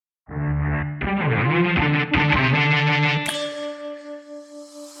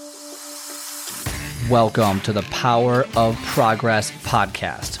Welcome to the Power of Progress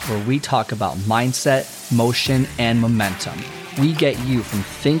podcast, where we talk about mindset, motion, and momentum. We get you from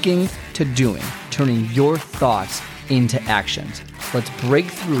thinking to doing, turning your thoughts into actions. Let's break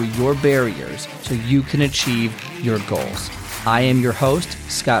through your barriers so you can achieve your goals. I am your host,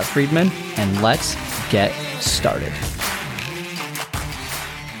 Scott Friedman, and let's get started.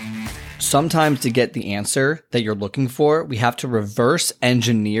 Sometimes to get the answer that you're looking for, we have to reverse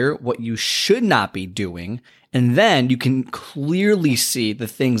engineer what you should not be doing, and then you can clearly see the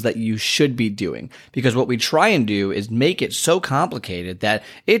things that you should be doing. Because what we try and do is make it so complicated that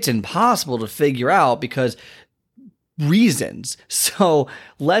it's impossible to figure out because reasons. So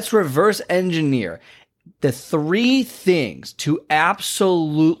let's reverse engineer the 3 things to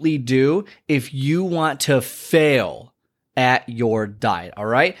absolutely do if you want to fail at your diet. All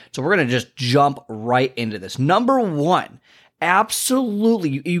right. So we're going to just jump right into this. Number 1,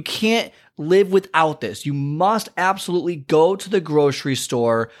 absolutely. You can't live without this. You must absolutely go to the grocery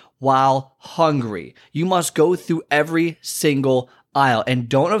store while hungry. You must go through every single aisle and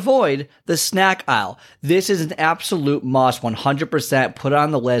don't avoid the snack aisle. This is an absolute must, 100%. Put it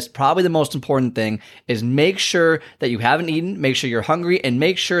on the list. Probably the most important thing is make sure that you haven't eaten, make sure you're hungry, and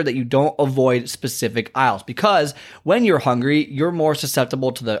make sure that you don't avoid specific aisles. Because when you're hungry, you're more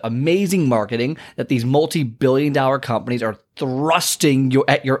susceptible to the amazing marketing that these multi-billion-dollar companies are thrusting you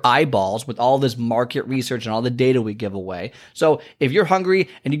at your eyeballs with all this market research and all the data we give away. So if you're hungry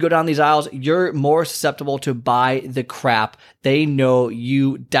and you go down these aisles, you're more susceptible to buy the crap they know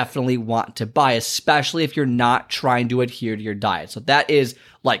you definitely want to buy, especially if you're not trying to adhere to your diet. So that is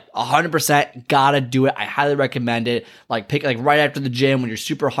like 100% gotta do it. I highly recommend it. Like pick like right after the gym when you're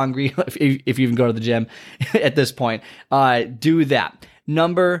super hungry, if you even go to the gym at this point, do that.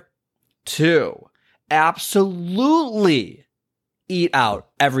 Number 2, absolutely eat out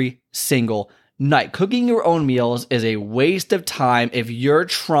every single night. Cooking your own meals is a waste of time if you're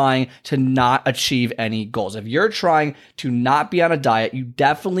trying to not achieve any goals. If you're trying to not be on a diet, you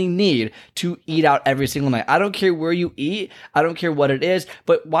definitely need to eat out every single night. I don't care where you eat. I don't care what it is,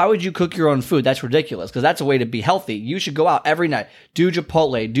 but why would you cook your own food? That's ridiculous because that's a way to be healthy. You should go out every night. Do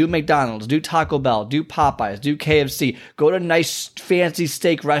Chipotle, do McDonald's, do Taco Bell, do Popeyes, do KFC. Go to nice fancy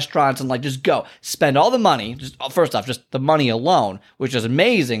steak restaurants and like just go. Spend all the money, just first off, just the money alone, which is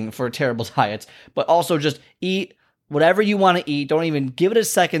amazing for terrible diets. But also just eat whatever you want to eat. Don't even give it a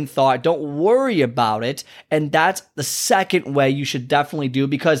second thought. Don't worry about it. And that's the second way you should definitely do,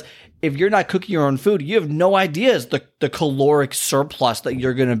 because if you're not cooking your own food, you have no ideas the caloric surplus that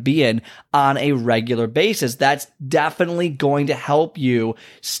you're going to be in on a regular basis. That's definitely going to help you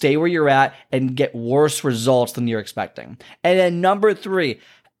stay where you're at and get worse results than you're expecting. And then number 3,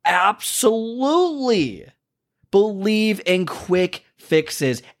 absolutely believe in quick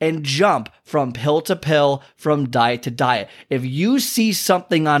fixes and jump from pill to pill, from diet to diet. If you see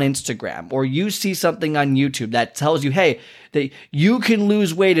something on Instagram or you see something on YouTube that tells you, hey, that you can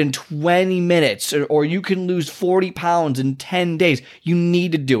lose weight in 20 minutes or you can lose 40 pounds in 10 days, you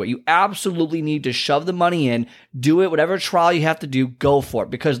need to do it. You absolutely need to shove the money in, do it, whatever trial you have to do, go for it,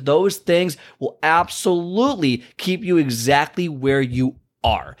 because those things will absolutely keep you exactly where you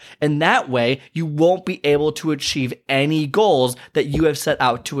are. And that way, you won't be able to achieve any goals that you have set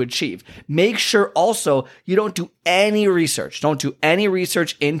out to achieve. Make sure also you don't do any research. Don't do any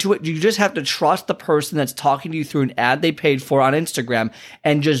research into it. You just have to trust the person that's talking to you through an ad they paid for on Instagram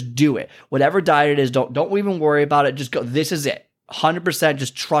and just do it. Whatever diet it is, don't even worry about it. Just go, this is it. 100%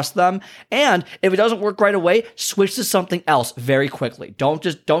 just trust them. And if it doesn't work right away, switch to something else very quickly. Don't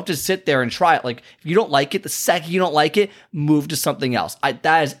just sit there and try it. Like if you don't like it, the second you don't like it, move to something else.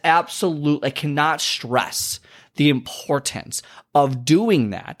 That is absolute. I cannot stress the importance of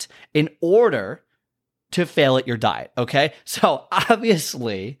doing that in order to fail at your diet. Okay. So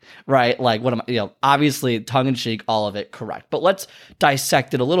obviously, right? Like obviously tongue in cheek, all of it correct, but let's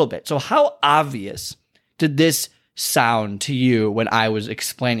dissect it a little bit. So how obvious did this sound to you when I was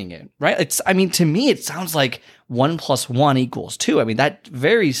explaining it, right? To me, it sounds like 1 + 1 = 2. That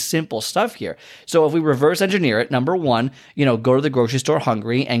very simple stuff here. So if we reverse engineer it, number 1, go to the grocery store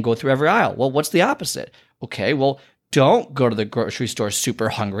hungry and go through every aisle. Well, what's the opposite? Okay, well, don't go to the grocery store super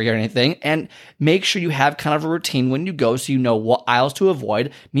hungry or anything, and make sure you have kind of a routine when you go so you know what aisles to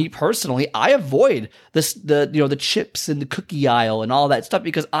avoid. Me personally, I avoid the chips and the cookie aisle and all that stuff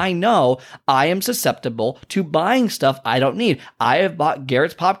because I know I am susceptible to buying stuff I don't need. I have bought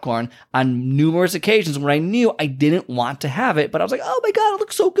Garrett's popcorn on numerous occasions when I knew I didn't want to have it, but I was like, oh my God, it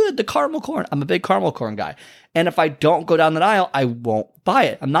looks so good, the caramel corn. I'm a big caramel corn guy. And if I don't go down that aisle, I won't buy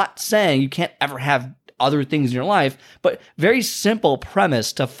it. I'm not saying you can't ever have other things in your life, but very simple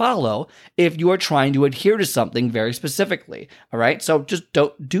premise to follow if you are trying to adhere to something very specifically. All right. So just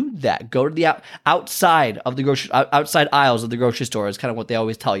don't do that. Go to the outside aisles of the grocery store is kind of what they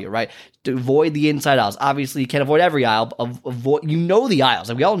always tell you, right? To avoid the inside aisles. Obviously, you can't avoid every aisle. Avoid, the aisles.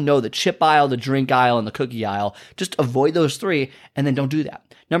 And we all know the chip aisle, the drink aisle, and the cookie aisle. Just avoid those three and then don't do that.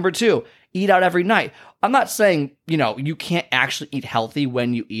 Number 2, eat out every night. I'm not saying, you can't actually eat healthy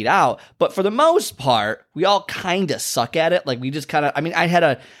when you eat out, but for the most part, we all kind of suck at it. Like we just kind of, I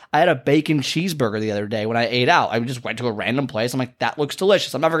had a bacon cheeseburger the other day when I ate out. I just went to a random place. I'm like, that looks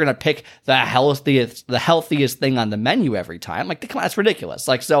delicious. I'm never going to pick the healthiest thing on the menu every time. Like, come on, that's ridiculous.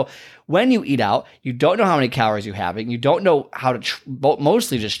 Like, so when you eat out, you don't know how many calories you're having. You don't know how to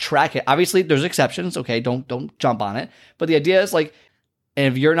mostly just track it. Obviously, there's exceptions. Okay. Don't jump on it. But the idea is like, and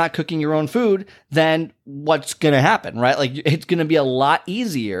if you're not cooking your own food, then what's going to happen, right? Like it's going to be a lot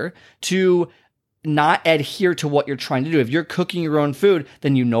easier to not adhere to what you're trying to do. If you're cooking your own food,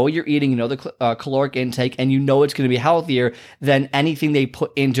 then you know what you're eating, you know the caloric intake, and you know it's going to be healthier than anything they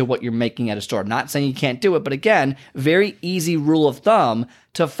put into what you're making at a store. I'm not saying you can't do it, but again, very easy rule of thumb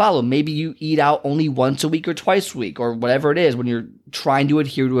to follow. Maybe you eat out only once a week or twice a week or whatever it is when you're trying to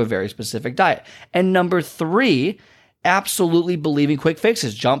adhere to a very specific diet. And number 3, absolutely believe in quick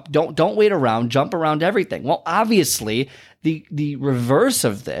fixes. Don't wait around, jump around everything. Well, obviously, the reverse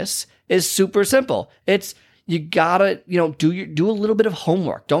of this is super simple. It's you gotta, do a little bit of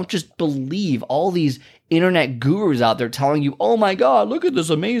homework. Don't just believe all these internet gurus out there telling you, oh my God, look at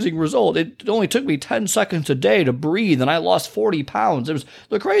this amazing result. It only took me 10 seconds a day to breathe and I lost 40 pounds. It was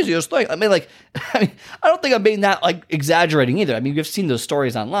the craziest thing. I don't think I'm being that exaggerating either. You've seen those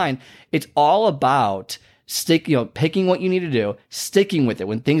stories online. It's all about picking what you need to do, sticking with it.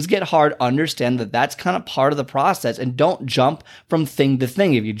 When things get hard, understand that that's kind of part of the process and don't jump from thing to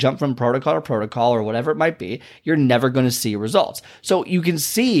thing. If you jump from protocol to protocol or whatever it might be, you're never going to see results. So you can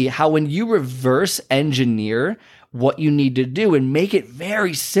see how when you reverse engineer what you need to do and make it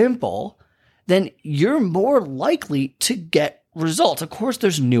very simple, then you're more likely to get results. Of course,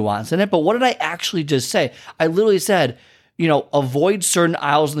 there's nuance in it, but what did I actually just say? I literally said, avoid certain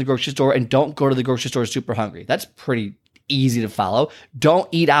aisles in the grocery store and don't go to the grocery store super hungry. That's pretty easy to follow. Don't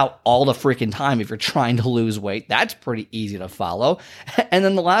eat out all the freaking time if you're trying to lose weight. That's pretty easy to follow. And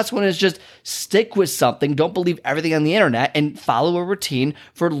then the last one is just stick with something. Don't believe everything on the internet and follow a routine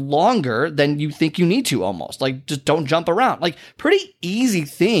for longer than you think you need to almost. Just don't jump around. Pretty easy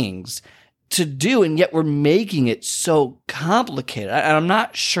things to do, and yet we're making it so complicated. And I'm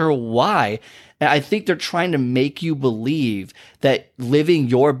not sure why. And I think they're trying to make you believe that living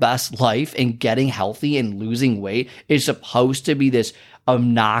your best life and getting healthy and losing weight is supposed to be this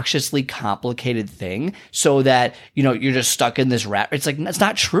obnoxiously complicated thing so that, you're just stuck in this rat. It's that's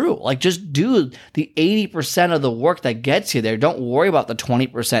not true. Just do the 80% of the work that gets you there. Don't worry about the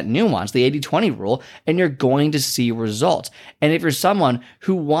 20% nuance, the 80-20 rule, and you're going to see results. And if you're someone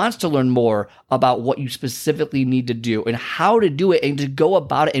who wants to learn more about what you specifically need to do and how to do it and to go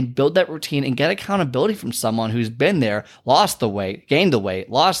about it and build that routine and get accountability from someone who's been there, lost the weight, gained the weight,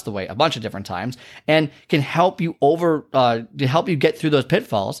 lost the weight a bunch of different times, and can help you get through those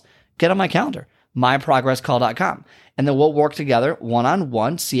pitfalls, get on my calendar, myprogresscall.com. And then we'll work together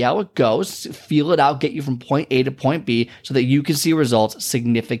one-on-one, see how it goes, feel it out, get you from point A to point B so that you can see results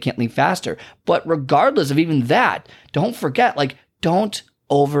significantly faster. But regardless of even that, don't forget, don't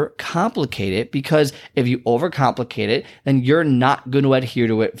overcomplicate it, because if you overcomplicate it, then you're not going to adhere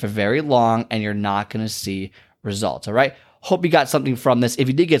to it for very long and you're not going to see results. All right. Hope you got something from this. If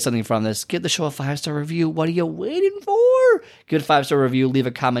you did get something from this, give the show a 5-star review. What are you waiting for? Give it a 5-star review, leave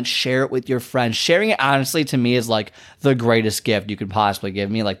a comment, share it with your friends. Sharing it, honestly, to me is the greatest gift you could possibly give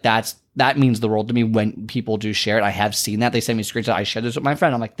me. That means the world to me when people do share it. I have seen that. They send me screenshots. I share this with my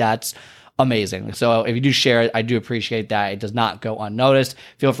friend. I'm that's amazing. So if you do share it, I do appreciate that. It does not go unnoticed.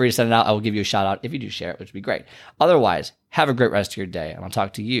 Feel free to send it out. I will give you a shout out if you do share it, which would be great. Otherwise, have a great rest of your day, and I'll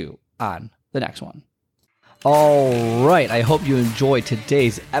talk to you on the next one. All right, I hope you enjoyed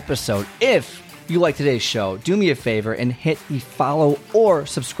today's episode. If you like today's show, do me a favor and hit the follow or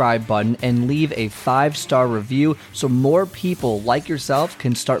subscribe button and leave a 5-star review so more people like yourself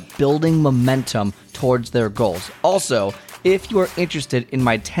can start building momentum towards their goals. Also, if you are interested in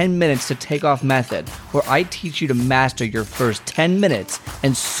my 10 minutes to take off method, where I teach you to master your first 10 minutes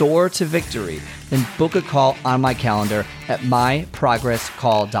and soar to victory, then book a call on my calendar at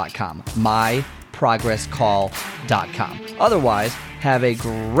myprogresscall.com. myprogresscall.com. Otherwise, have a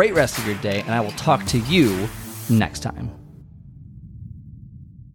great rest of your day, and I will talk to you next time.